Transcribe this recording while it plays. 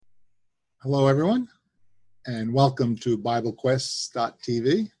Hello, everyone, and welcome to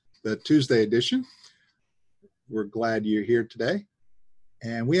BibleQuest.tv, the Tuesday edition. We're glad you're here today,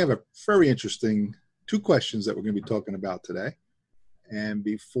 and we have a very interesting two questions that we're going to be talking about today. And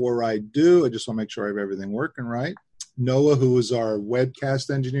before I do, I just want to make sure I have everything working right. Noah, who is our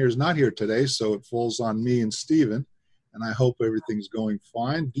webcast engineer, is not here today, so it falls on me and Stephen, and I hope everything's going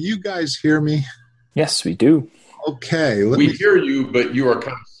fine. Do you guys hear me? Yes, we do. Okay. We hear you, but you are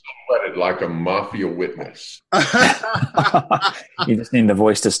kind of silhouetted like a mafia witness. You just need the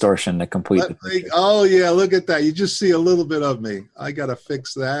voice distortion to complete the picture. Oh, yeah, look at that. You just see a little bit of me. I got to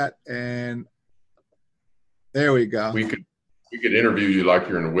fix that, and there we go. We could interview you like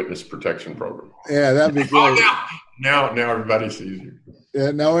you're in a witness protection program. Yeah, that'd be great. Now everybody sees you.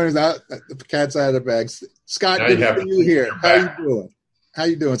 Yeah, no one's out. The cat's out of the bag. Scott, good to see you here. How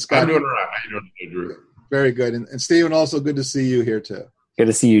you doing, Scott? I'm doing all right. How you doing, Drew? Very good. And Stephen, also good to see you here too. Good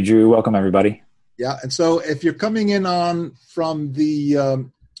to see you, Drew. Welcome, everybody. Yeah, and so if you're coming in on from the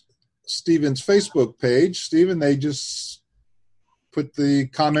Stephen's Facebook page, Stephen, they just put the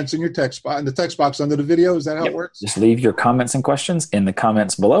comments in your text box, in the text box under the video. Is that how it works? Just leave your comments and questions in the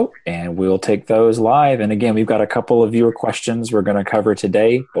comments below, and we'll take those live. And again, we've got a couple of viewer questions we're going to cover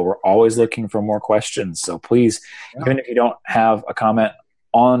today, but we're always looking for more questions. So please, even if you don't have a comment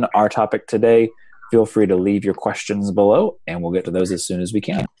on our topic today, feel free to leave your questions below, and we'll get to those as soon as we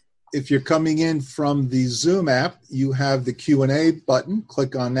can. If you're coming in from the Zoom app, you have the Q&A button.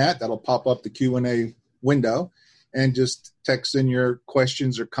 Click on that. That'll pop up the Q&A window, and just text in your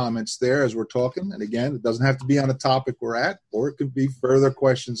questions or comments there as we're talking. And again, it doesn't have to be on the topic we're at, or it could be further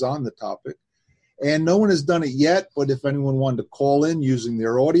questions on the topic. And no one has done it yet, but if anyone wanted to call in using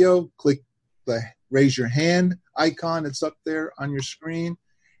their audio, click the raise your hand icon. It's up there on your screen.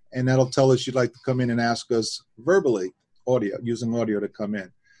 And that'll tell us you'd like to come in and ask us verbally, using audio to come in.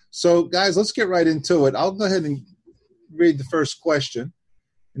 So, guys, let's get right into it. I'll go ahead and read the first question.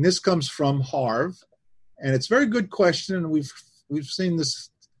 And this comes from Harv. And it's a very good question, and we've seen this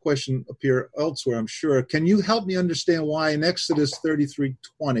question appear elsewhere, I'm sure. Can you help me understand why in Exodus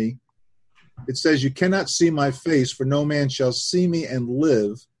 33:20 it says, "You cannot see my face, for no man shall see me and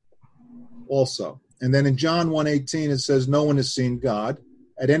live," also? And then in John 1:18 it says, "No one has seen God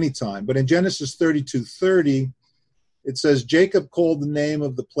at any time." But in Genesis 32:30, it says, "Jacob called the name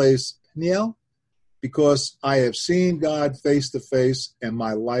of the place Peniel, because I have seen God face to face, and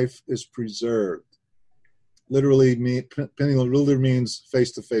my life is preserved." Peniel literally means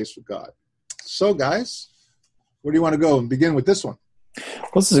face to face with God. So, guys, where do you want to go and begin with this one?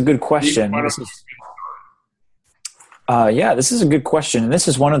 Well, this is a good question. This is a good question. And this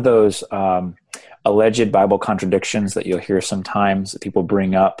is one of those alleged Bible contradictions that you'll hear sometimes that people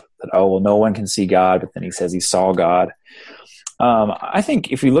bring up that, oh, well, no one can see God, but then he says he saw God. I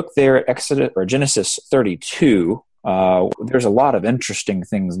think if we look there at Genesis 32, there's a lot of interesting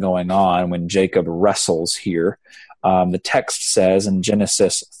things going on when Jacob wrestles here. The text says in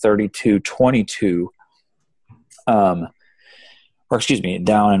Genesis 32:22, down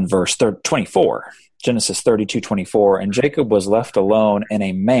in verse 24, Genesis 32:24, "And Jacob was left alone, and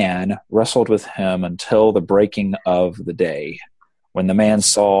a man wrestled with him until the breaking of the day. When the man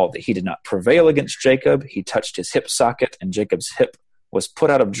saw that he did not prevail against Jacob, he touched his hip socket, and Jacob's hip was put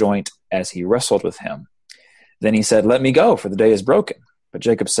out of joint as he wrestled with him. Then he said, 'Let me go, for the day is broken.' But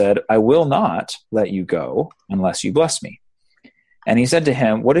Jacob said, 'I will not let you go unless you bless me.' And he said to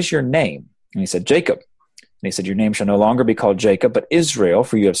him, 'What is your name?' And he said, 'Jacob.' And he said, 'Your name shall no longer be called Jacob, but Israel,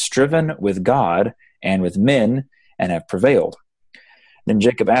 for you have striven with God and with men and have prevailed.' Then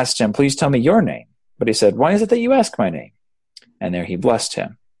Jacob asked him, 'Please tell me your name.' But he said, 'Why is it that you ask my name?' And there he blessed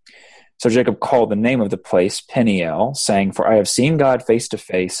him. So Jacob called the name of the place Peniel, saying, 'For I have seen God face to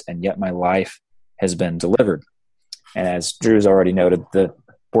face, and yet my life has been delivered.'" And as Drew's already noted, the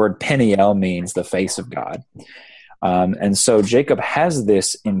word Peniel means the face of God. And so Jacob has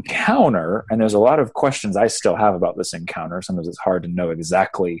this encounter, and there's a lot of questions I still have about this encounter. Sometimes it's hard to know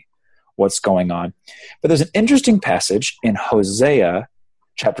exactly what's going on. But there's an interesting passage in Hosea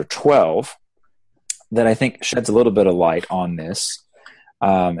chapter 12 that I think sheds a little bit of light on this,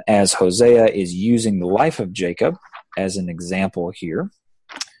 as Hosea is using the life of Jacob as an example here.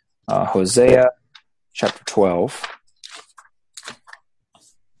 Hosea chapter 12.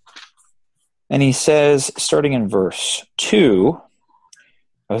 And he says, starting in verse 2,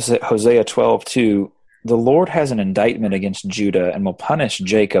 Hosea 12:2, "The Lord has an indictment against Judah and will punish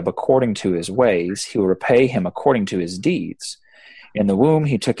Jacob according to his ways. He will repay him according to his deeds. In the womb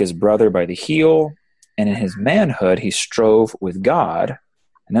he took his brother by the heel, and in his manhood he strove with God."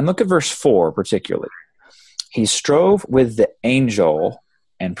 And then look at verse 4 particularly. "He strove with the angel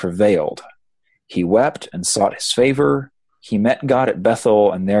and prevailed. He wept and sought his favor. He met God at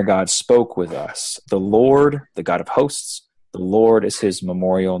Bethel, and there God spoke with us. The Lord, the God of hosts, the Lord is his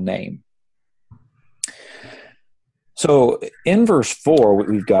memorial name. So in verse 4,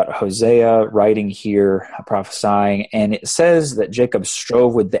 we've got Hosea writing here, prophesying, and it says that Jacob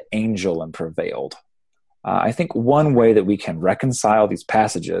strove with the angel and prevailed. I think one way that we can reconcile these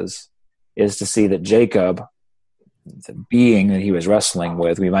passages is to see that Jacob, the being that he was wrestling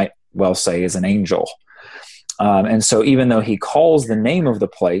with, we might well say is an angel. And so even though he calls the name of the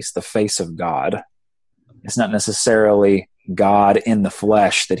place the face of God, it's not necessarily God in the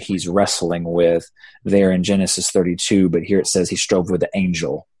flesh that he's wrestling with there in Genesis 32, but here it says he strove with the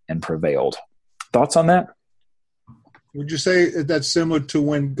angel and prevailed. Thoughts on that? Would you say that's similar to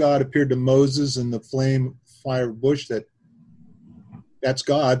when God appeared to Moses in the flame fire bush, that's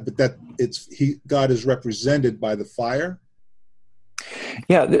God, but God is represented by the fire?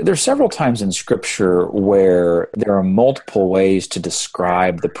 Yeah, there's several times in Scripture where there are multiple ways to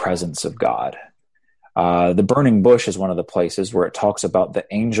describe the presence of God. The burning bush is one of the places where it talks about the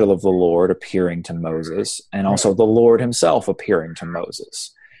angel of the Lord appearing to Moses, and also the Lord himself appearing to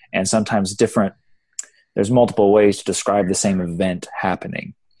Moses. And sometimes there's multiple ways to describe the same event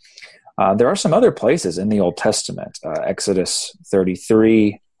happening. There are some other places in the Old Testament, Exodus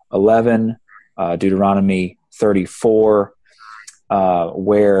 33:11, Deuteronomy 34,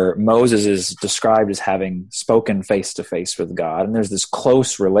 where Moses is described as having spoken face-to-face with God, and there's this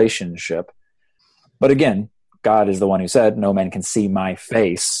close relationship. But again, God is the one who said, no man can see my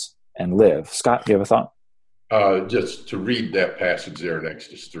face and live. Scott, do you have a thought? Just to read that passage there in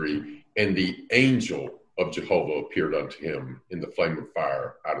Exodus 3, and the angel of Jehovah appeared unto him in the flame of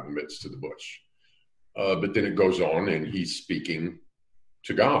fire out of the midst of the bush. But then it goes on, and he's speaking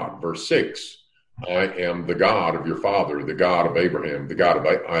to God. Verse 6, I am the God of your father, the God of Abraham, the God of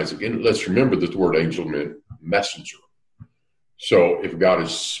Isaac. And let's remember that the word angel meant messenger. So if God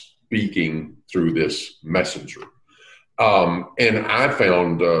is speaking through this messenger. And I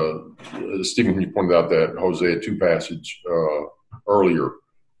found, Stephen, when you pointed out that Hosea 2 passage earlier,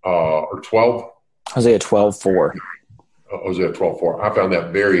 or 12? Hosea 12:4. Hosea 12:4. I found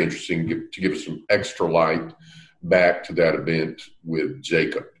that very interesting to give us some extra light back to that event with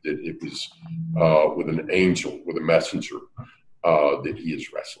Jacob. It was with an angel, with a messenger that he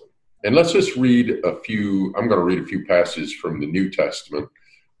is wrestling. And let's just read I'm going to read a few passages from the New Testament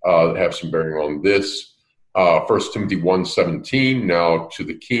that have some bearing on this. 1 Timothy 1:17, now to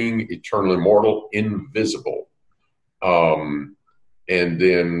the King, eternal, immortal, invisible. And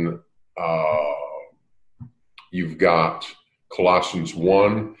then you've got Colossians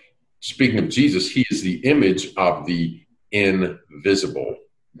 1. Speaking of Jesus, he is the image of the invisible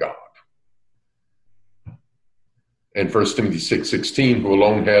God. And 1 Timothy 6:16, who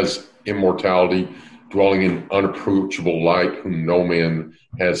alone has immortality, dwelling in unapproachable light, whom no man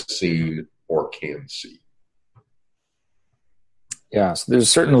has seen or can see. Yeah, so there's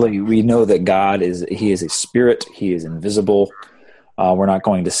certainly, we know that God he is a spirit, he is invisible. We're not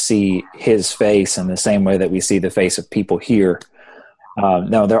going to see his face in the same way that we see the face of people here.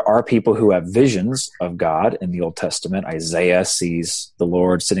 Now, there are people who have visions of God in the Old Testament. Isaiah sees the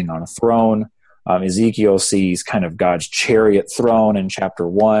Lord sitting on a throne. Ezekiel sees kind of God's chariot throne in chapter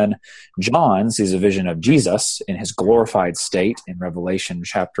 1. John sees a vision of Jesus in his glorified state in Revelation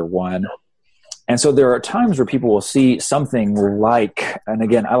chapter 1. And so there are times where people will see something like, and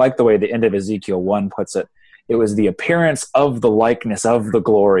again, I like the way the end of Ezekiel 1 puts it, it was the appearance of the likeness of the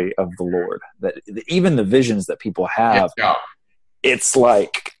glory of the Lord. That even the visions that people have, it's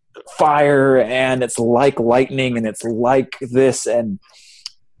like fire and it's like lightning and it's like this, and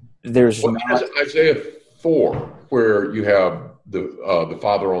there's not... Isaiah 4, where you have the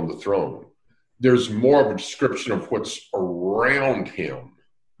Father on the throne. There's more of a description of what's around him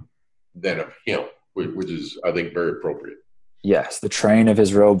than of him, which is, I think, very appropriate. Yes, the train of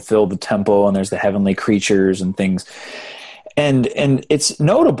his robe filled the temple, and there's the heavenly creatures and things. And it's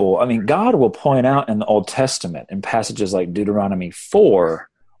notable. I mean, God will point out in the Old Testament, in passages like Deuteronomy 4,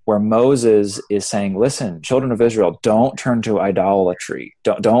 where Moses is saying, listen, children of Israel, don't turn to idolatry.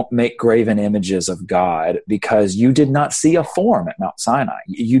 Don't make graven images of God, because you did not see a form at Mount Sinai.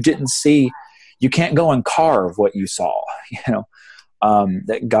 You can't go and carve what you saw,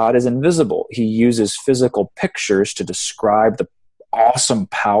 that God is invisible. He uses physical pictures to describe the awesome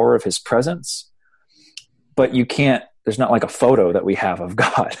power of his presence, but there's not like a photo that we have of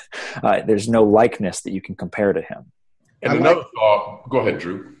God. There's no likeness that you can compare to him. And another thought, go ahead,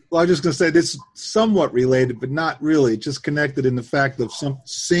 Drew. Well, I was just going to say this is somewhat related, but not really, just connected in the fact of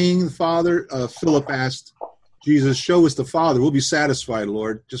seeing the Father. Philip asked Jesus, show us the Father. We'll be satisfied,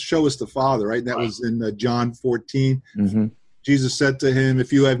 Lord. Just show us the Father, right? And that was in John 14. Mm-hmm. Jesus said to him,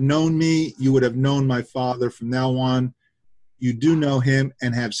 if you have known me, you would have known my Father. From now on, you do know him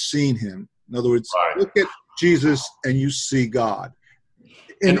and have seen him. In other words, look at Jesus and you see God.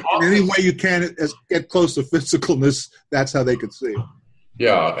 In any way you can get close to physicalness, that's how they could see it.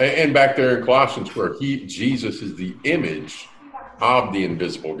 Yeah, and back there in Colossians where Jesus is the image of the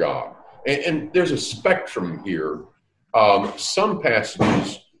invisible God. And there's a spectrum here. Some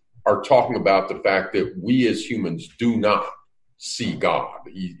passages are talking about the fact that we as humans do not see God.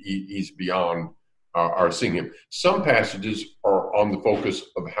 He's beyond our seeing him. Some passages are on the focus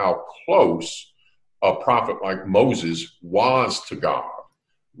of how close a prophet like Moses was to God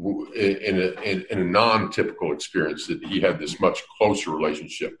in a non-typical experience, that he had this much closer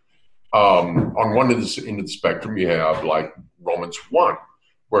relationship. On one end of the spectrum, you have like Romans 1,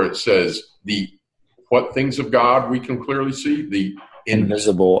 where it says what things of God we can clearly see, the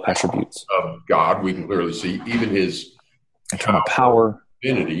invisible attributes of God we can clearly see, even his eternal power,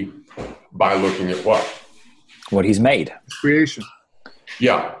 divinity, by looking at what he's made, creation.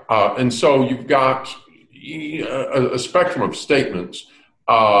 Yeah, and so you've got a spectrum of statements,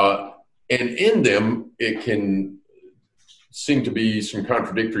 and in them it can seem to be some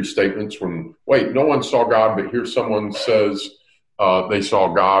contradictory statements. When no one saw God, but here someone says they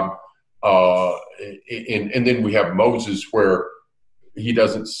saw God, and then we have Moses where he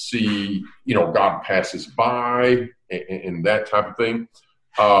doesn't see, God passes by and that type of thing.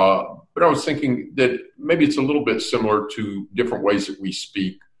 But I was thinking that maybe it's a little bit similar to different ways that we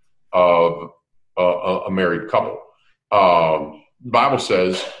speak of a married couple. The Bible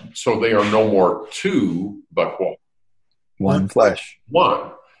says, so they are no more two, but what? One flesh.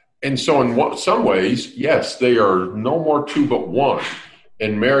 One. And so in some ways, yes, they are no more two, but one.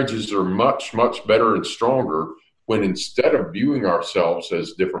 And marriages are much, much better and stronger when instead of viewing ourselves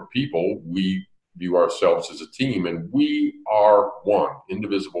as different people, we view ourselves as a team, and we are one,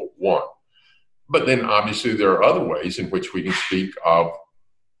 indivisible one. But then obviously there are other ways in which we can speak of,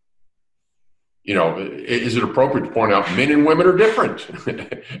 is it appropriate to point out men and women are different?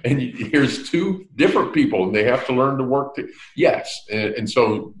 And here's two different people and they have to learn to work together. Yes. And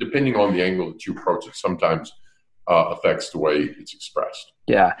so depending on the angle that you approach it, sometimes affects the way it's expressed.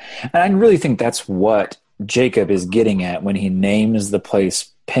 Yeah. And I really think that's what Jacob is getting at when he names the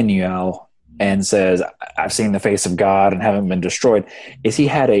place Peniel and says, I've seen the face of God and haven't been destroyed, is he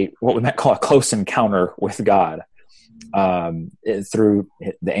had what we might call a close encounter with God through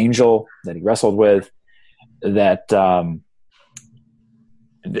the angel that he wrestled with. That's an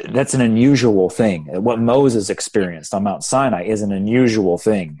unusual thing. What Moses experienced on Mount Sinai is an unusual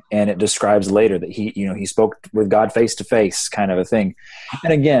thing. And it describes later that he spoke with God face to face, kind of a thing.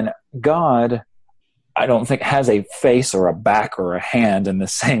 And again, God, I don't think has a face or a back or a hand in the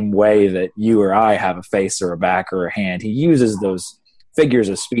same way that you or I have a face or a back or a hand. He uses those figures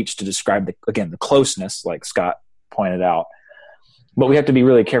of speech to describe the closeness, like Scott pointed out. But we have to be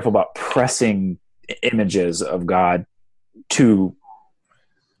really careful about pressing images of God too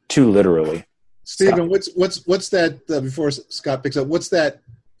literally. Stephen, what's that? Before Scott picks up, what's that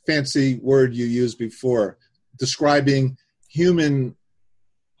fancy word you used before describing human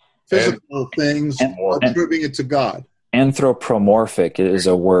physical things, attributing it to God? Anthropomorphic is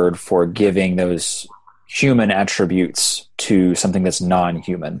a word for giving those human attributes to something that's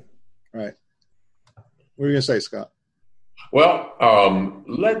non-human. Right. What are you going to say, Scott? Well,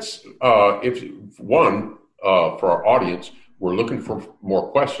 let's, for our audience, we're looking for more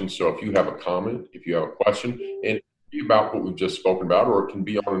questions. So if you have a comment, if you have a question, and it can be about what we've just spoken about, or it can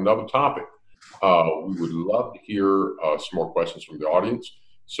be on another topic, we would love to hear some more questions from the audience.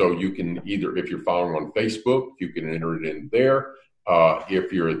 So you can either, if you're following on Facebook, you can enter it in there.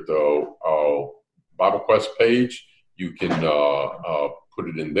 If you're at the Bible Quest page, you can put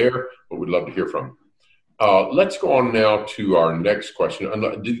it in there, but we'd love to hear from you. Let's go on now to our next question.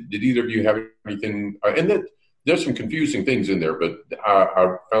 Did either of you have anything? And then there's some confusing things in there, but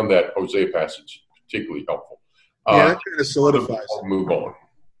I found that Hosea passage particularly helpful. Yeah, that kind of solidifies. We'll move on.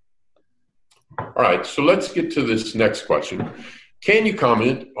 All right, so let's get to this next question. Can you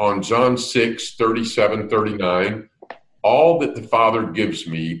comment on John 6, 37, 39? All that the Father gives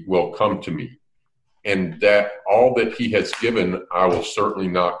me will come to me, and that all that he has given I will certainly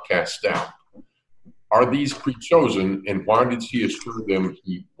not cast out. Are these pre-chosen, and why did he assure them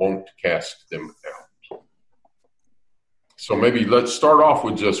he won't cast them out? So maybe let's start off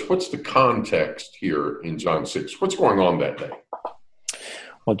with just what's the context here in John 6? What's going on that day?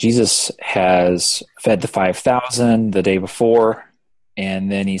 Well, Jesus has fed the 5,000 the day before,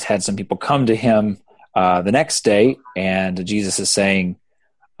 and then he's had some people come to him the next day, and Jesus is saying,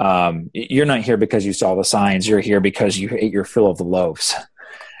 you're not here because you saw the signs. You're here because you ate your fill of the loaves.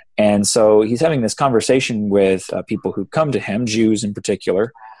 And so he's having this conversation with people who come to him, Jews in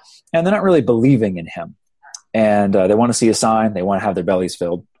particular, and they're not really believing in him. And they want to see a sign. They want to have their bellies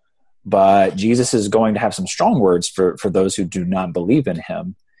filled. But Jesus is going to have some strong words for those who do not believe in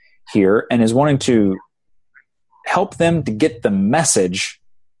him here, and is wanting to help them to get the message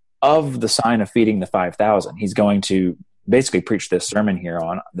of the sign of feeding the 5,000. He's going to basically preach this sermon here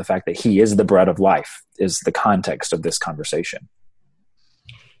on the fact that he is the bread of life, is the context of this conversation.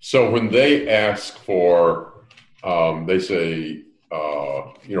 So when they ask for, they say,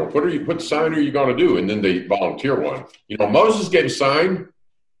 what sign are you going to do? And then they volunteer one. Moses gave a sign.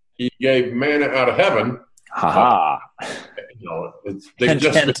 He gave manna out of heaven. They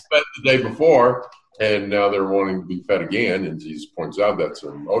just been fed the day before, and now they're wanting to be fed again. And Jesus points out that's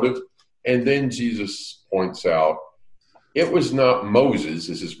their motive. And then Jesus points out, it was not Moses,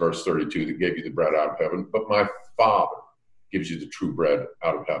 this is verse 32, that gave you the bread out of heaven, but my Father gives you the true bread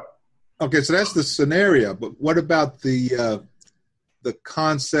out of heaven. Okay, so that's the scenario. But what about the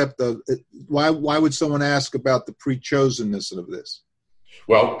concept of why would someone ask about the pre-chosenness of this?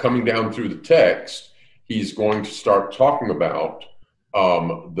 Well, coming down through the text, he's going to start talking about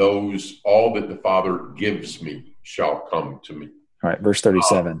those, all that the Father gives me shall come to me. All right, verse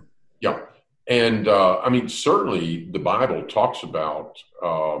 37. Yeah. And certainly the Bible talks about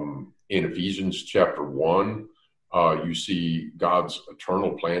in Ephesians chapter 1, you see God's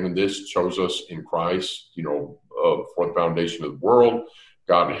eternal plan in this, chose us in Christ, for the foundation of the world.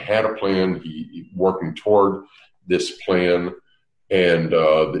 God had a plan, he working toward this plan and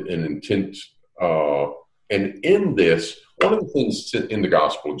an intent. And in this, one of the things in the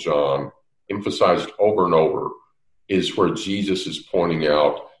Gospel of John emphasized over and over is where Jesus is pointing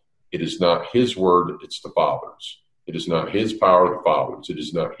out it is not his word, it's the Father's. It is not his power, the Father's. It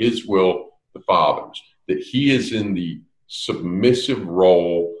is not his will, the Father's. That he is in the submissive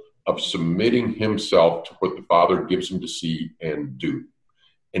role of submitting himself to what the Father gives him to see and do.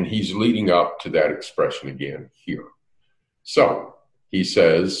 And he's leading up to that expression again here. So he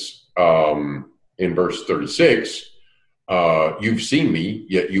says in verse 36, you've seen me,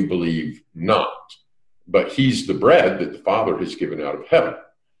 yet you believe not. But he's the bread that the Father has given out of heaven.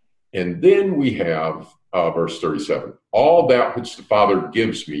 And then we have verse 37, all that which the Father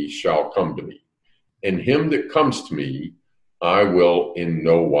gives me shall come to me. And him that comes to me, I will in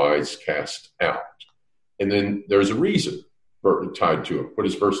no wise cast out. And then there's a reason tied to it. What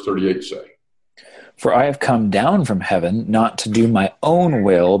does verse 38 say? For I have come down from heaven, not to do my own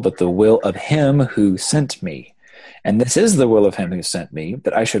will, but the will of him who sent me. And this is the will of him who sent me,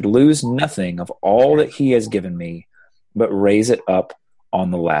 that I should lose nothing of all that he has given me, but raise it up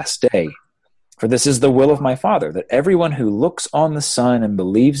on the last day. For this is the will of my Father, that everyone who looks on the Son and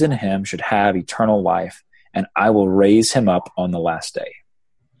believes in him should have eternal life, and I will raise him up on the last day.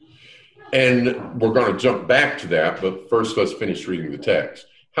 And we're going to jump back to that, but first let's finish reading the text.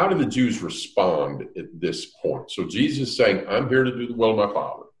 How do the Jews respond at this point? So Jesus is saying, I'm here to do the will of my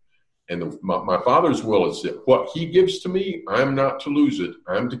Father. And my Father's will is that what he gives to me, I'm not to lose it.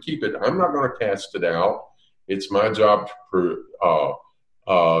 I'm to keep it. I'm not going to cast it out. It's my job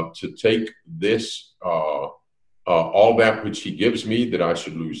to take this, all that which he gives me, that I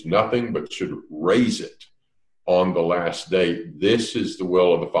should lose nothing, but should raise it on the last day. This is the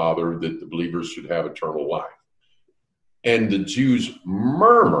will of the Father, that the believers should have eternal life. And the Jews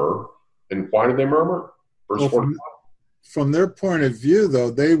murmur. And why do they murmur? Verse 45. From their point of view, though,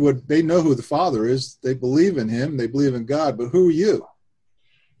 they know who the Father is. They believe in him. They believe in God. But who are you?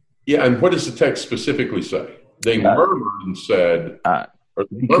 Yeah, and what does the text specifically say? They murmured and said...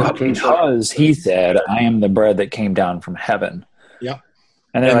 because he said, I am the bread that came down from heaven. Yeah.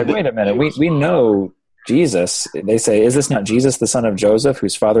 And they're like, wait a minute, we know Jesus. They say, is this not Jesus, the son of Joseph,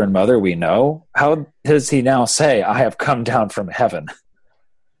 whose father and mother we know? How does he now say, I have come down from heaven?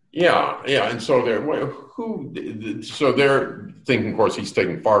 Yeah. And so they're thinking, of course, he's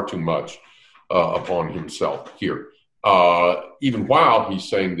taking far too much upon himself here. Even while he's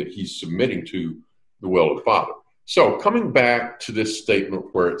saying that he's submitting to the will of the Father. So coming back to this statement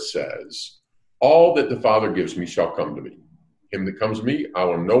where it says, all that the Father gives me shall come to me. Him that comes to me, I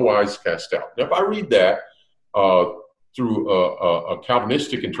will in no wise cast out. Now, if I read that through a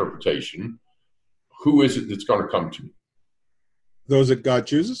Calvinistic interpretation, who is it that's going to come to me? Those that God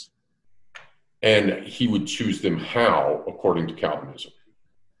chooses. And he would choose them how, according to Calvinism?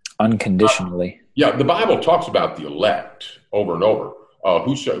 Unconditionally. Yeah, the Bible talks about the elect over and over.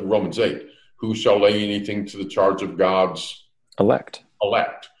 Romans 8. Who shall lay anything to the charge of God's elect?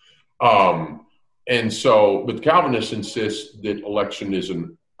 And And so, but Calvinists insist that election is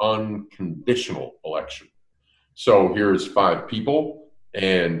an unconditional election. So here's 5 people,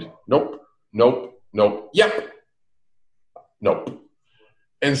 and nope, yep, nope.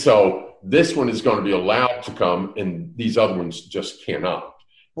 And so this one is going to be allowed to come, and these other ones just cannot.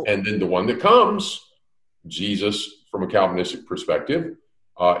 And then the one that comes, Jesus, from a Calvinistic perspective,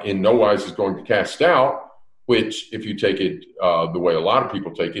 in no wise is going to cast out, which if you take it the way a lot of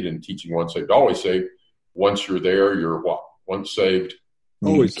people take it in teaching once saved, always saved, once you're there, you're what? Once saved.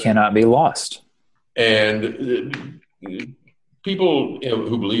 Always you cannot be lost. And people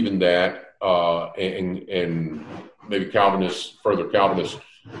who believe in that, and maybe Calvinists, further Calvinists,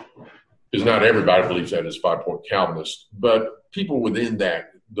 because not everybody believes that as 5-point Calvinist, but people within that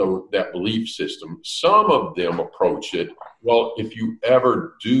belief system, some of them approach it, well, if you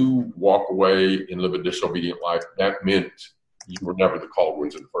ever do walk away and live a disobedient life, that meant you were never the called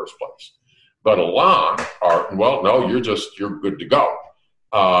ones in the first place. But a lot are, well, no, you're good to go.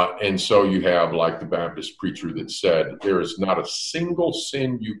 And so you have like the Baptist preacher that said, there is not a single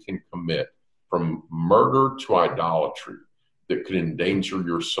sin you can commit from murder to idolatry that could endanger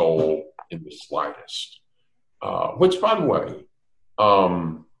your soul in the slightest. Which, by the way,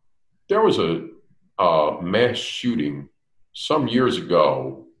 there was a mass shooting some years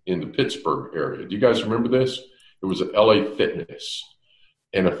ago in the Pittsburgh area. Do you guys remember this? It was at LA Fitness.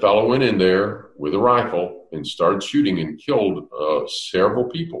 And a fellow went in there with a rifle and started shooting and killed several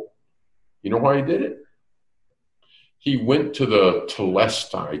people. You know why he did it? He went to the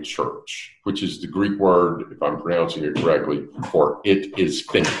Telestai Church, which is the Greek word, if I'm pronouncing it correctly, for "it is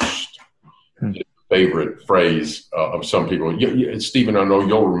finished." It's a favorite phrase of some people. Stephen, I know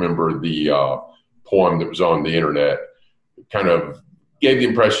you'll remember the poem that was on the internet. It kind of gave the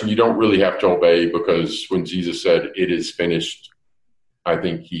impression you don't really have to obey, because when Jesus said, "it is finished," I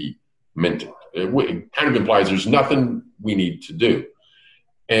think he meant it. It kind of implies there's nothing we need to do.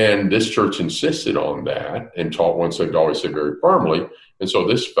 And this church insisted on that and taught once saved, always saved very firmly. And so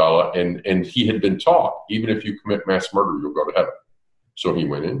this fella, and he had been taught, even if you commit mass murder, you'll go to heaven. So he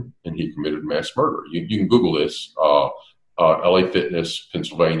went in and he committed mass murder. You can Google this, LA Fitness,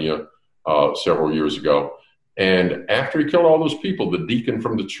 Pennsylvania, several years ago. And after he killed all those people, the deacon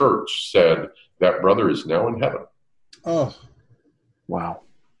from the church said, that brother is now in heaven. Oh, wow.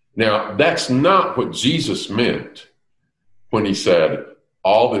 Now, that's not what Jesus meant when he said,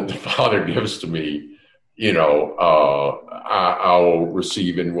 all that the Father gives to me, I will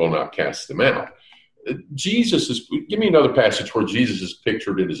receive and will not cast them out. Give me another passage where Jesus is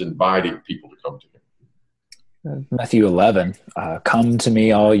pictured and is inviting people to come to him. Matthew 11, come to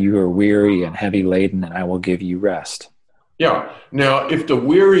me, all you are weary and heavy laden, and I will give you rest. Yeah. Now, if the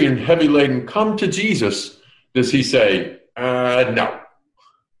weary and heavy laden come to Jesus, does he say, no?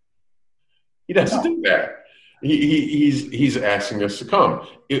 He doesn't do that. He's asking us to come.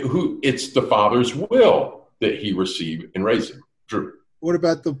 It's the Father's will that he receive and raise him. Drew. What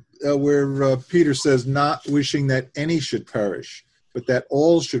about where Peter says, not wishing that any should perish, but that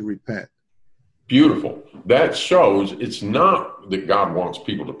all should repent? Beautiful. That shows it's not that God wants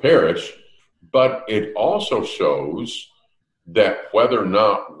people to perish, but it also shows that whether or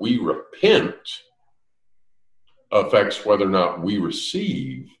not we repent affects whether or not we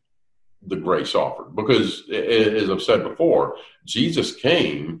receive the grace offered. Because, as I've said before, Jesus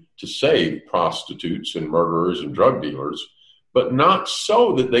came to save prostitutes and murderers and drug dealers, but not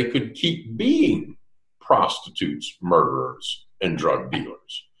so that they could keep being prostitutes, murderers, and drug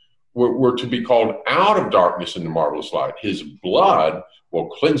dealers. We're to be called out of darkness into marvelous light. His blood will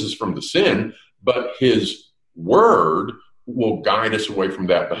cleanse us from the sin, but his word will guide us away from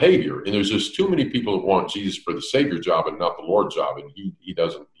that behavior. And there's just too many people that want Jesus for the Savior job and not the Lord job, and he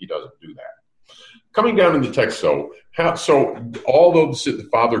doesn't do that. Coming down in the text, so all those that the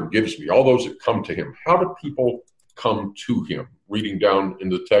Father gives me, all those that come to him, how do people come to him? Reading down in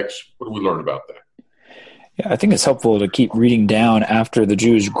the text, what do we learn about that? Yeah, I think it's helpful to keep reading down after the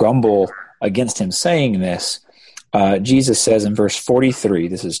Jews grumble against him saying this. Jesus says in verse 43,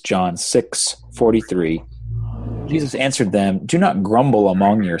 this is John 6:43, Jesus answered them, do not grumble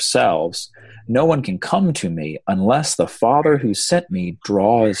among yourselves. No one can come to me unless the Father who sent me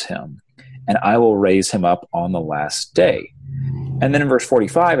draws him, and I will raise him up on the last day. And then in verse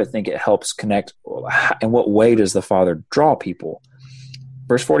 45, I think it helps connect in what way does the Father draw people.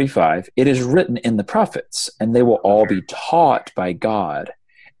 Verse 45, it is written in the prophets, and they will all be taught by God.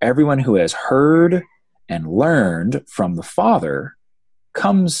 Everyone who has heard and learned from the Father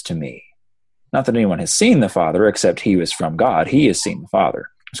comes to me. Not that anyone has seen the Father, except he who is from God. He has seen the Father.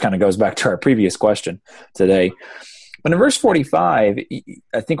 Which kind of goes back to our previous question today. But in verse 45,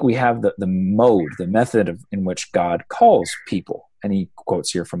 I think we have the mode, the method in which God calls people. And he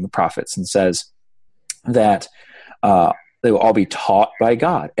quotes here from the prophets and says that they will all be taught by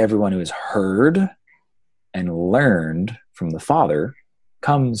God. Everyone who has heard and learned from the Father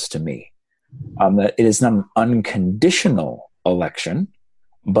comes to me. That it is not an unconditional election,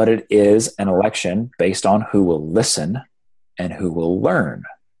 but it is an election based on who will listen and who will learn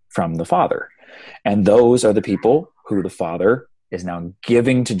from the Father. And those are the people who the Father is now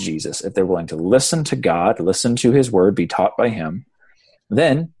giving to Jesus. If they're willing to listen to God, listen to his word, be taught by him,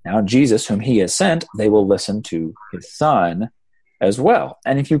 then now Jesus, whom he has sent, they will listen to his Son as well.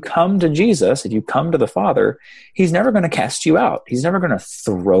 And if you come to Jesus, if you come to the Father, he's never going to cast you out. He's never going to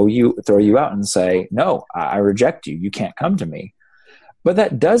throw you out and say, no, I reject you. You can't come to me. But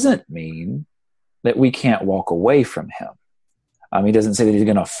that doesn't mean that we can't walk away from him. He doesn't say that he's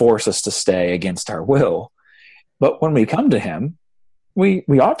going to force us to stay against our will. But when we come to him, we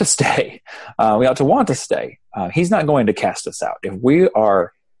ought to stay. We ought to want to stay. He's not going to cast us out. If we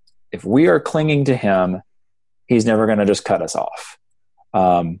are clinging to him, he's never going to just cut us off.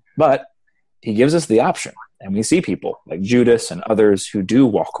 But he gives us the option. And we see people like Judas and others who do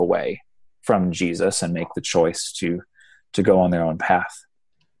walk away from Jesus and make the choice to go on their own path.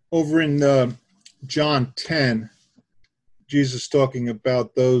 Over in John 10, Jesus talking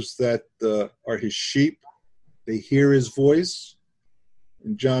about those that are his sheep. They hear his voice.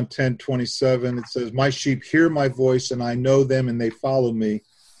 In John 10:27, it says, my sheep hear my voice, and I know them, and they follow me.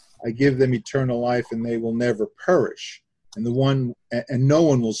 I give them eternal life, and they will never perish. And no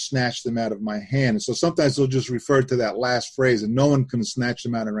one will snatch them out of my hand. And so sometimes they'll just refer to that last phrase, and no one can snatch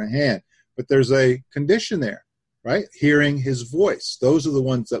them out of my hand. But there's a condition there, right? Hearing his voice. Those are the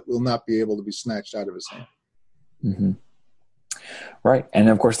ones that will not be able to be snatched out of his hand. Mm-hmm. Right. And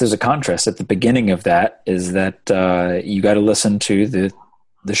of course, there's a contrast at the beginning of that is that you got to listen to the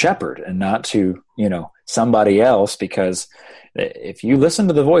shepherd and not to, somebody else, because if you listen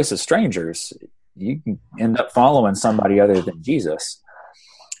to the voice of strangers, you can end up following somebody other than Jesus.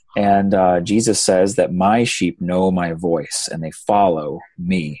 And Jesus says that my sheep know my voice and they follow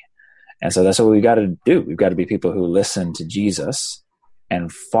me. And so that's what we've got to do. We've got to be people who listen to Jesus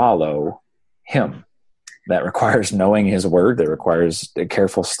and follow him. That requires knowing his word. That requires a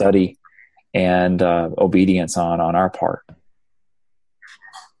careful study and obedience on our part.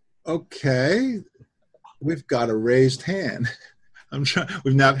 Okay. We've got a raised hand.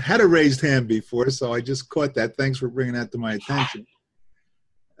 We've not had a raised hand before, so I just caught that. Thanks for bringing that to my attention.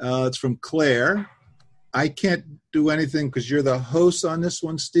 It's from Claire. I can't do anything because you're the host on this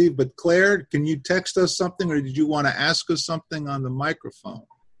one, Steve, but Claire, can you text us something, or did you want to ask us something on the microphone?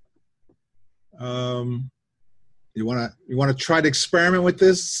 You want to try to experiment with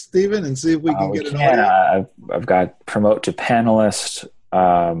this, Stephen, and see if we can get an audio? I've got promote to panelist.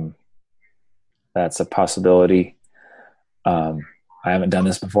 That's a possibility. I haven't done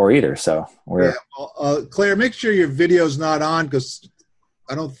this before either, so we're. Yeah, Claire, make sure your video's not on, because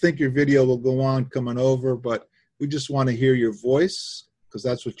I don't think your video will go on coming over, but we just want to hear your voice, because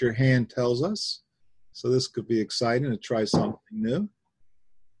that's what your hand tells us. So this could be exciting to try something new.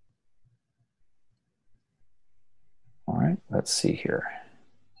 All right, let's see here.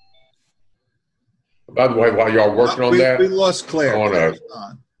 By the way, while y'all working on that, we lost Claire.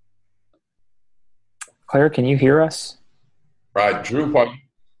 Claire, can you hear us? Right, Drew.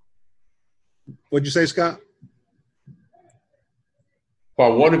 What'd you say, Scott?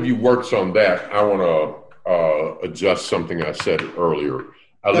 While one of you works on that, I want to adjust something I said earlier.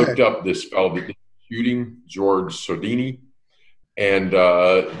 I looked up this fellow that did the shooting, George Sordini, and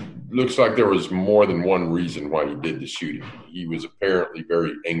looks like there was more than one reason why he did the shooting. He was apparently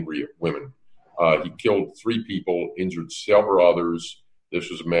very angry at women. He killed 3 people, injured several others. This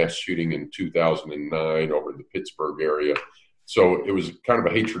was a mass shooting in 2009 over in the Pittsburgh area. So it was kind of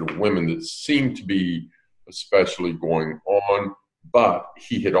a hatred of women that seemed to be especially going on. But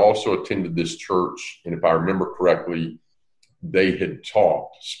he had also attended this church, and if I remember correctly, they had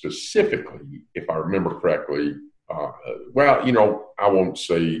talked specifically, if I remember correctly, I won't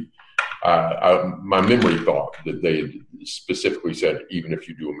say, my memory thought that they had specifically said, even if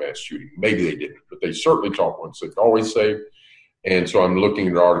you do a mass shooting, maybe they didn't, but they certainly talked once saved, always saved. And so I'm looking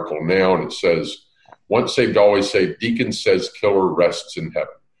at an article now, and it says, once saved, always saved, deacon says killer rests in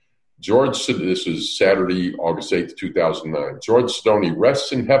heaven. George, this is Saturday, August 8th, 2009. George Stoney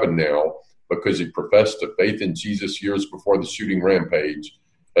rests in heaven now because he professed a faith in Jesus years before the shooting rampage,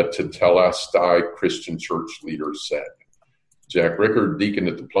 a Tetelestai Christian church leader said. Jack Rickard, deacon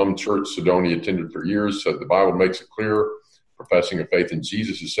at the Plum Church Sedona attended for years, said the Bible makes it clear professing a faith in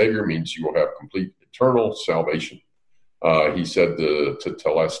Jesus as Savior means you will have complete eternal salvation. He said the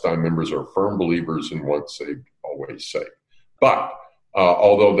Tetelestai members are firm believers in once saved, always saved. But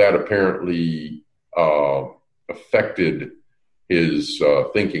although that apparently affected his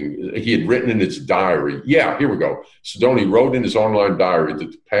thinking, he had written in his diary. Yeah, here we go. Sidoni wrote in his online diary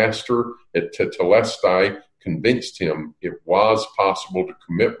that the pastor at Tetelestai convinced him it was possible to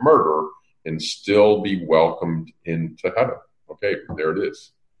commit murder and still be welcomed into heaven. Okay, there it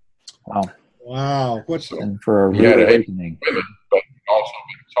is. Wow. And for a he had a hate awakening. women, but also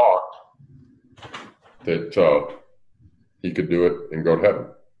been taught that he could do it and go to heaven.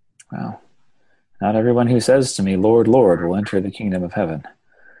 Wow. Not everyone who says to me, Lord, Lord, will enter the kingdom of heaven.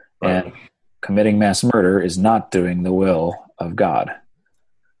 Right. And committing mass murder is not doing the will of God.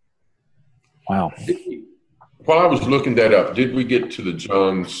 Wow. While I was looking that up, did we get to the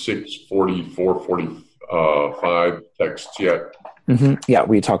John 6:44, 45 text yet? Mm-hmm. Yeah,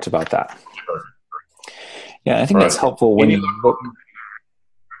 we talked about that. Yeah, I think All that's right. helpful when you look.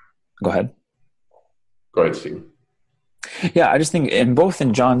 Go ahead. Go ahead, Stephen. Yeah, I just think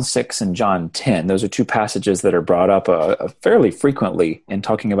in John 6 and John 10, those are two passages that are brought up fairly frequently in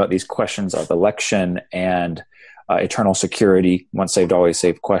talking about these questions of election and eternal security, once saved, always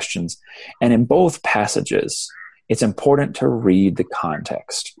saved questions. And in both passages, it's important to read the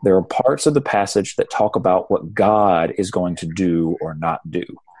context. There are parts of the passage that talk about what God is going to do or not do,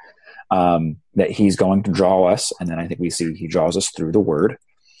 that he's going to draw us. And then I think we see he draws us through the word.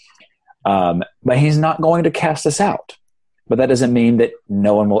 But he's not going to cast us out. But that doesn't mean that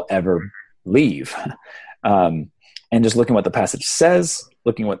no one will ever leave. And just looking what the passage says,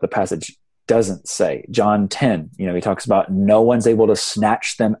 looking what the passage doesn't say. John 10, he talks about no one's able to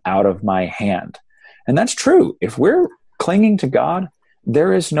snatch them out of my hand. And that's true. If we're clinging to God,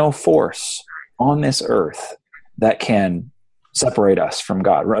 there is no force on this earth that can separate us from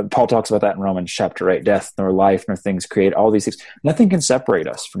God. Paul talks about that in Romans chapter 8, death nor life nor things created, all these things. Nothing can separate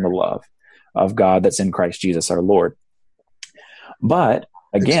us from the love of God that's in Christ Jesus our Lord. But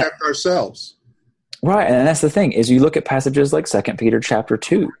again, except ourselves. Right. And that's the thing is you look at passages like 2 Peter chapter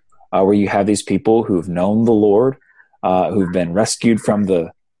 2, where you have these people who've known the Lord, who've been rescued from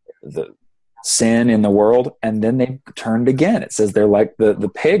the sin in the world, and then they've turned again. It says they're like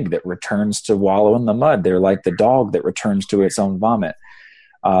the pig that returns to wallow in the mud. They're like the dog that returns to its own vomit.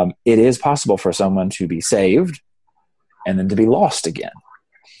 It is possible for someone to be saved and then to be lost again.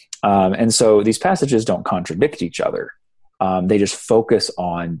 And so these passages don't contradict each other. They just focus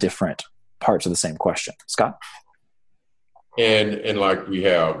on different parts of the same question. Scott? And like we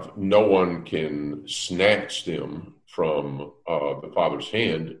have, no one can snatch them from the Father's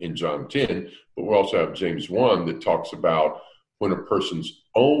hand in John 10, but we also have James 1 that talks about when a person's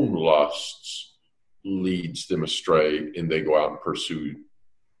own lusts leads them astray and they go out and pursue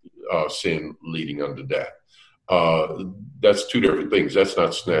sin leading unto death. That's two different things. That's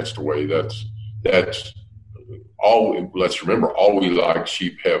not snatched away. That's all. Let's remember, all we like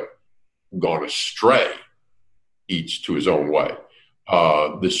sheep have gone astray, each to his own way.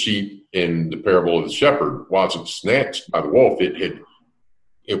 The sheep in the parable of the shepherd wasn't snatched by the wolf.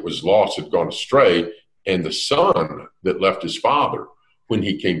 It was lost, had gone astray. And the son that left his father, when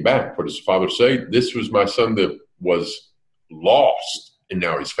he came back, what does the father say? This was my son that was lost, and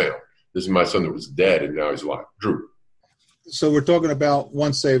now he's found. This is my son that was dead, and now he's alive. Drew. So we're talking about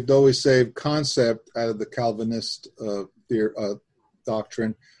once saved, always saved concept out of the Calvinist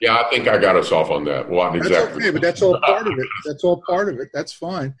doctrine. Yeah, I think I got us off on that. Well, That's exactly. okay, but that's all part of it. That's all part of it. That's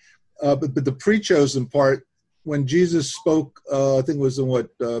fine. But the pre-chosen part, when Jesus spoke, I think it was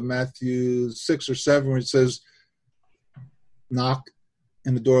in Matthew 6 or 7, where it says, knock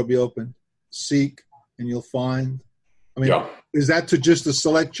and the door will be open. Seek and you'll find. I mean, Is that to just the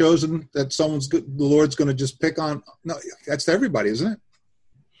select chosen that the Lord's going to just pick on? No, that's to everybody, isn't it?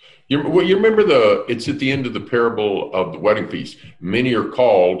 You remember it's at the end of the parable of the wedding feast. Many are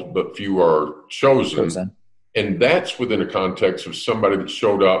called, but few are chosen. And that's within a context of somebody that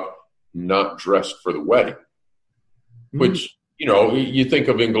showed up not dressed for the wedding, which, you think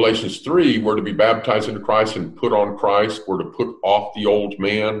of in Galatians 3, we're to be baptized into Christ and put on Christ. We're to put off the old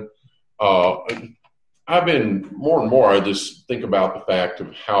man. I've been more and more, I just think about the fact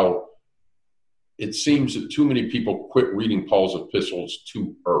of how it seems that too many people quit reading Paul's epistles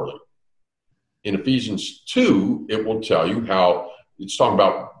too early. In Ephesians 2, it will tell you how it's talking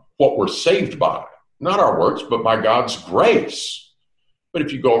about what we're saved by, not our works, but by God's grace. But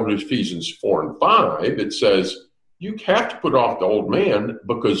if you go over to Ephesians 4 and 5, it says, you have to put off the old man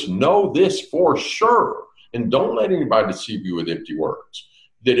because know this for sure. And don't let anybody deceive you with empty words.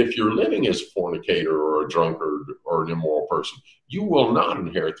 That if you're living as a fornicator or a drunkard or an immoral person, you will not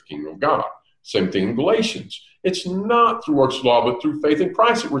inherit the kingdom of God. Same thing in Galatians. It's not through works of law, but through faith in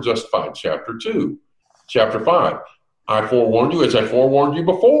Christ that we're justified. Chapter 2. Chapter 5. I forewarned you, as I forewarned you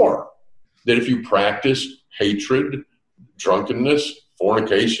before, that if you practice hatred, drunkenness,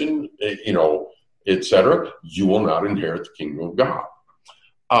 fornication, etc., you will not inherit the kingdom of God.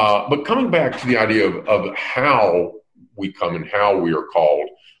 But coming back to the idea of how we come and how we are called,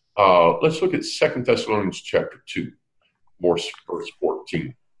 let's look at 2 Thessalonians chapter 2, verse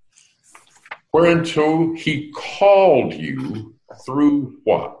 14. Whereunto he called you through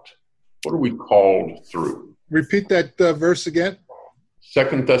what? What are we called through? Repeat that verse again.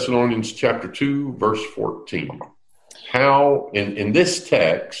 2 Thessalonians chapter 2, verse 14. How, in this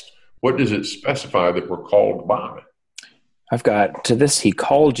text, what does it specify that we're called by? I've got, to this he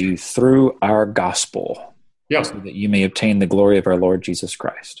called you through our gospel, yeah, so that you may obtain the glory of our Lord Jesus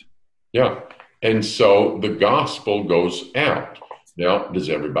Christ. Yeah, and so the gospel goes out. Now, does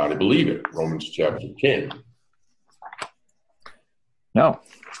everybody believe it? Romans chapter 10. No.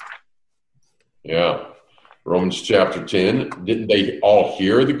 Yeah. Romans chapter 10. Didn't they all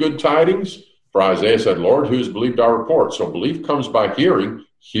hear the good tidings? For Isaiah said, Lord, who has believed our report? So belief comes by hearing,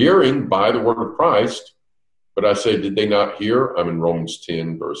 hearing by the word of Christ. But I say, did they not hear? I'm in Romans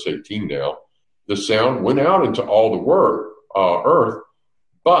 10, verse 18 now. The sound went out into all the earth,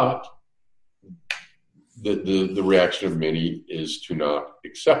 but the reaction of many is to not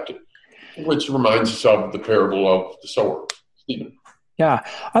accept it, which reminds us of the parable of the sower. Stephen. Yeah,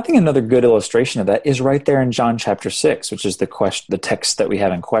 I think another good illustration of that is right there in John chapter 6, which is the text that we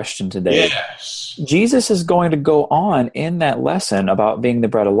have in question today. Yes. Jesus is going to go on in that lesson about being the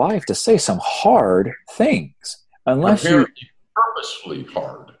bread of life to say some hard things. Purposefully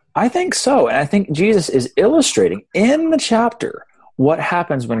hard. I think so. And I think Jesus is illustrating in the chapter what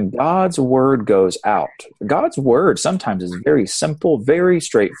happens when God's word goes out. God's word sometimes is very simple, very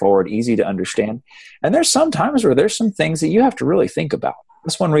straightforward, easy to understand. And there's some times where there's some things that you have to really think about.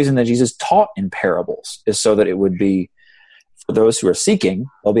 That's one reason that Jesus taught in parables, is so that it would be, for those who are seeking,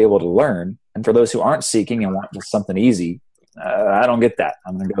 they'll be able to learn. And for those who aren't seeking and want just something easy, I don't get that.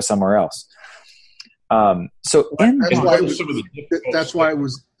 I'm going to go somewhere else. That's why it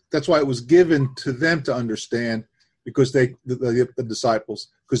was given to them to understand, because the disciples,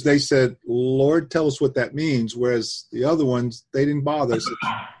 because they said, Lord, tell us what that means. Whereas the other ones, they didn't bother. Said,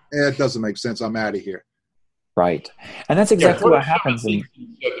 it doesn't make sense. I'm out of here. Right. And that's exactly what happens. He said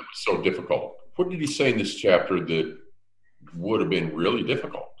that was so difficult. What did he say in this chapter that would have been really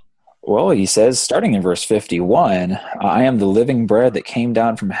difficult? Well, he says, starting in verse 51, I am the living bread that came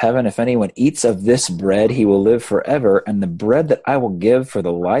down from heaven. If anyone eats of this bread, he will live forever. And the bread that I will give for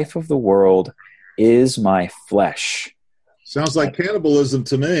the life of the world is my flesh. Sounds like cannibalism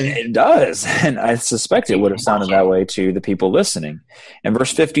to me. It does. And I suspect it would have sounded that way to the people listening. In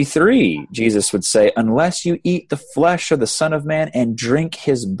verse 53, Jesus would say, unless you eat the flesh of the Son of Man and drink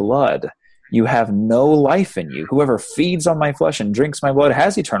his blood, you have no life in you. Whoever feeds on my flesh and drinks my blood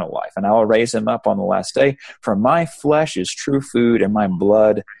has eternal life, and I will raise him up on the last day. For my flesh is true food, and my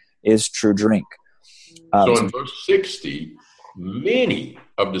blood is true drink. So in verse 60, many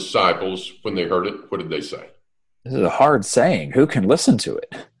of disciples, when they heard it, what did they say? This is a hard saying. Who can listen to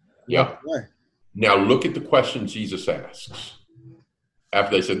it? Yeah. Now look at the question Jesus asks.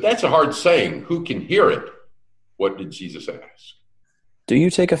 After they said, that's a hard saying, who can hear it? What did Jesus ask? Do you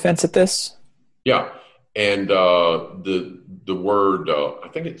take offense at this? Yeah. And the word, I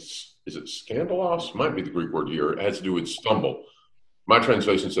think is it scandalos? Might be the Greek word here. It has to do with stumble. My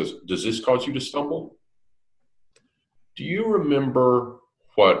translation says, does this cause you to stumble? Do you remember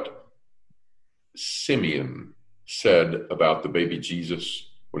what Simeon said about the baby Jesus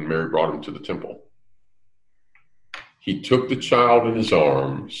when Mary brought him to the temple? He took the child in his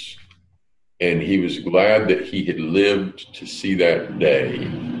arms, and he was glad that he had lived to see that day.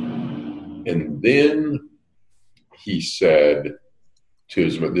 And then he said to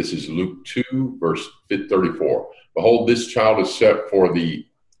his mother, this is Luke 2, verse 34, behold, this child is set for the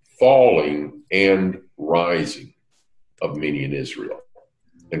falling and rising of many in Israel,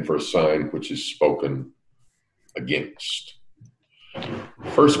 and for a sign which is spoken against.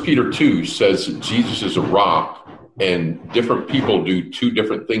 1 Peter 2 says that Jesus is a rock, and different people do two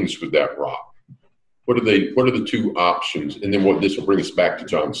different things with that rock. What are the two options? And then this will bring us back to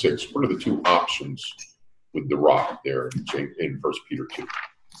John 6. What are the two options with the rock there in 1 Peter 2?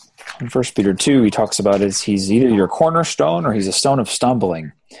 In 1 Peter 2, he talks about he's either your cornerstone or he's a stone of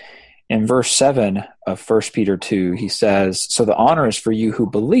stumbling. In verse 7 of 1 Peter 2, he says, so the honor is for you who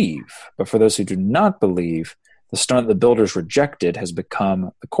believe, but for those who do not believe, the stone that the builders rejected has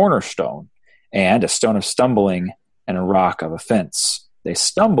become the cornerstone, and a stone of stumbling and a rock of offense. They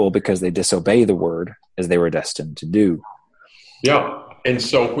stumble because they disobey the word as they were destined to do. Yeah. And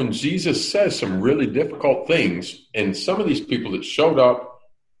so when Jesus says some really difficult things, and some of these people that showed up,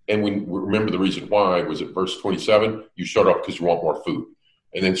 and we remember the reason why, was it verse 27? You showed up because you want more food.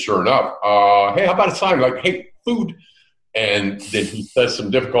 And then sure enough, hey, how about a sign like, hey, food? And then he says some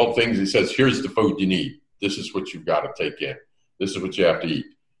difficult things. He says, here's the food you need. This is what you've got to take in. This is what you have to eat.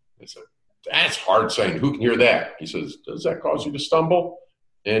 I said, that's hard saying. Who can hear that? He says, does that cause you to stumble?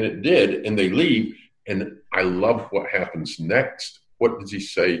 And it did. And they leave. And I love what happens next. What does he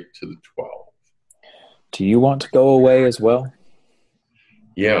say to the 12? Do you want to go away as well?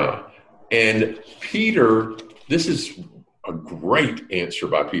 Yeah. And Peter, this is a great answer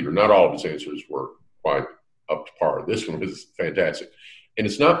by Peter. Not all of his answers were quite up to par. This one was fantastic. And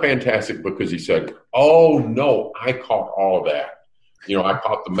it's not fantastic because he said, oh, no, I caught all of that. You know, I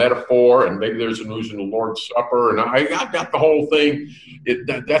caught the metaphor, and maybe there's an allusion to Lord's Supper, and I got the whole thing.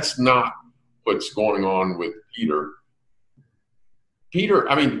 That's not what's going on with Peter. Peter,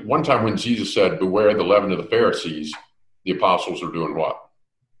 I mean, one time when Jesus said, beware the leaven of the Pharisees, the apostles are doing what?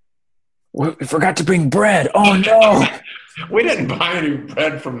 We forgot to bring bread. Oh, no. We didn't buy any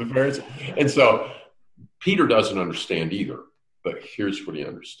bread from the Pharisees. And so Peter doesn't understand either, but here's what he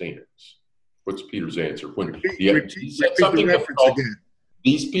understands. What's Peter's answer? When he said something difficult,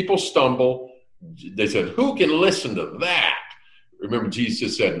 these people stumble. They said, who can listen to that? Remember,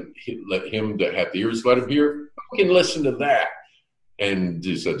 Jesus said, let him that hath ears, let him hear. Who can listen to that? And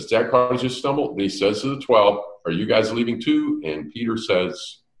he said, does that cause you to stumble? And he says to the 12, are you guys leaving too? And Peter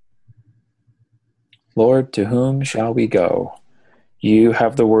says, Lord, to whom shall we go? You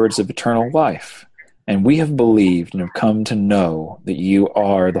have the words of eternal life, and we have believed and have come to know that you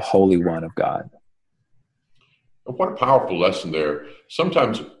are the Holy One of God. What a powerful lesson there.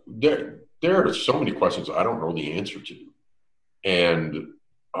 Sometimes there are so many questions I don't know the answer to. And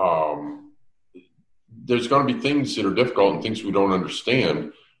there's going to be things that are difficult and things we don't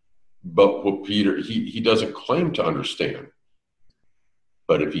understand. But what Peter, he doesn't claim to understand.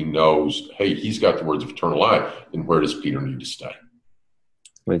 But if he knows, hey, he's got the words of eternal life, then where does Peter need to stay?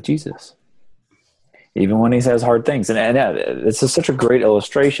 With Jesus. Even when he says hard things. And this is such a great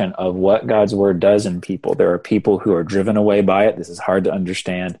illustration of what God's word does in people. There are people who are driven away by it. This is hard to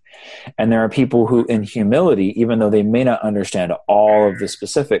understand. And there are people who, in humility, even though they may not understand all of the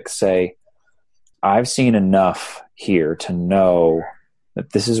specifics, say, I've seen enough here to know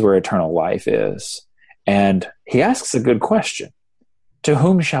that this is where eternal life is. And he asks a good question. To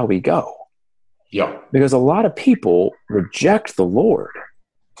whom shall we go? Yeah. Because a lot of people reject the Lord,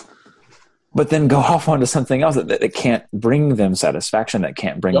 but then go off onto something else that can't bring them satisfaction, that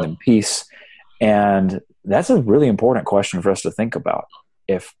can't bring them peace. And that's a really important question for us to think about.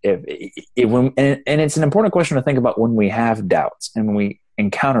 And it's an important question to think about when we have doubts and when we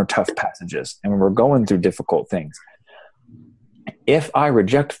encounter tough passages and when we're going through difficult things. If I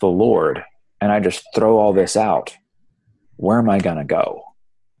reject the Lord and I just throw all this out, where am I going to go?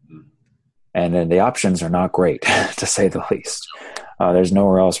 And then the options are not great, to say the least. There's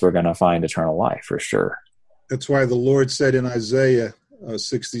nowhere else we're going to find eternal life, for sure. That's why the Lord said in Isaiah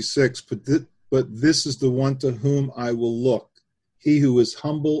 66, but this is the one to whom I will look, he who is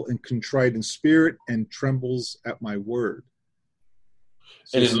humble and contrite in spirit and trembles at my word.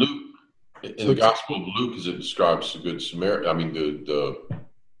 So and in Luke, in the Gospel of Luke, as it describes the Good Samaritan, the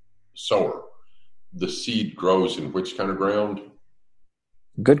sower, the seed grows in which kind of ground?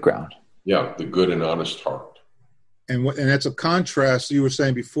 Good ground. Yeah, the good and honest heart. And that's a contrast you were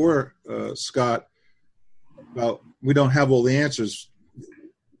saying before, Scott, about we don't have all the answers.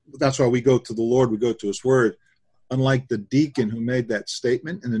 That's why we go to the Lord, we go to his word. Unlike the deacon who made that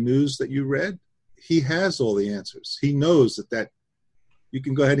statement in the news that you read, he has all the answers. He knows that you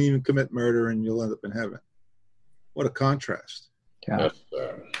can go ahead and even commit murder and you'll end up in heaven. What a contrast. Yeah.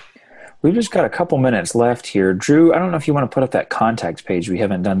 We've just got a couple minutes left here. Drew, I don't know if you want to put up that contact page. We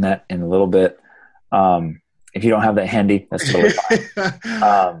haven't done that in a little bit. If you don't have that handy, that's totally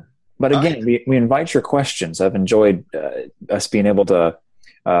fine. But again, we invite your questions. I've enjoyed us being able to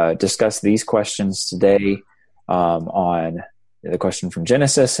discuss these questions today on the question from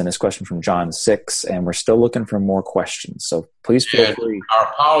Genesis and this question from John 6, and we're still looking for more questions. So please feel free.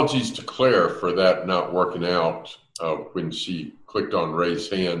 Our apologies to Claire for that not working out when she clicked on raise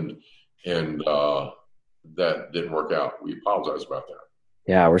hand and that didn't work out. We apologize about that.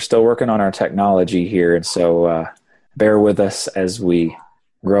 Yeah, we're still working on our technology here, and so bear with us as we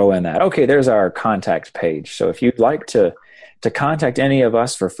grow in that. Okay, there's our contact page. So if you'd like to contact any of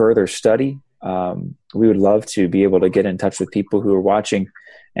us for further study, we would love to be able to get in touch with people who are watching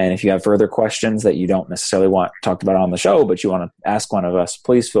And if you have further questions that you don't necessarily want talked about on the show, but you want to ask one of us,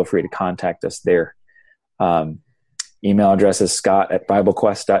 please feel free to contact us there. Email address is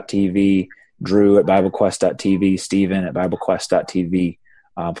scott@biblequest.tv, drew@biblequest.tv, Stephen@biblequest.tv.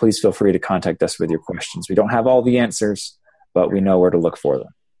 Please feel free to contact us with your questions. We don't have all the answers, but we know where to look for them.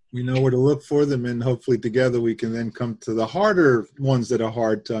 We know where to look for them, and hopefully together we can then come to the harder ones that are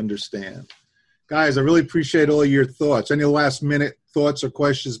hard to understand. Guys, I really appreciate all your thoughts. Any last-minute thoughts or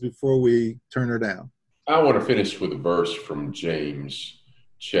questions before we turn her down? I want to finish with a verse from James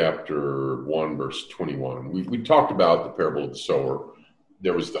chapter 1, verse 21. We talked about the parable of the sower.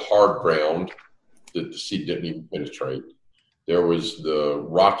 There was the hard ground that the seed didn't even penetrate. There was the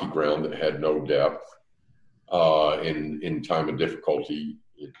rocky ground that had no depth. In time of difficulty,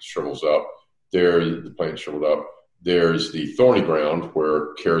 it shrivels up. The plant shriveled up. There's the thorny ground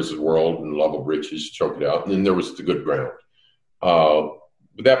where cares of the world and love of riches choke it out. And then there was the good ground.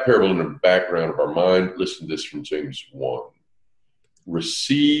 With that parable in the background of our mind, listen to this from James 1.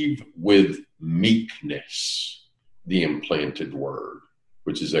 Receive with meekness the implanted word,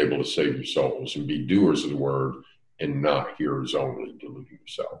 which is able to save your souls, and be doers of the word and not hearers only, deluding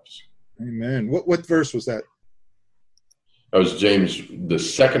yourselves. Amen. What verse was that? That was James, the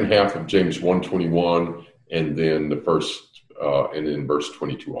second half of James 1:21, and then the first, and then verse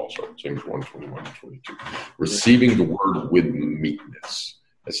 22 also. James 1:21 and 22. Receiving the word with meekness.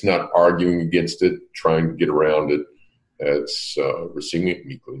 It's not arguing against it, trying to get around it. It's receiving it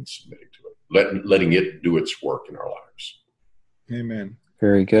meekly and submitting to it, letting it do its work in our lives. Amen.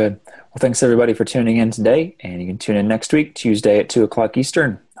 Very good. Well, thanks everybody for tuning in today, and you can tune in next week, Tuesday at 2:00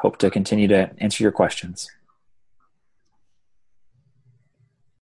 Eastern. Hope to continue to answer your questions.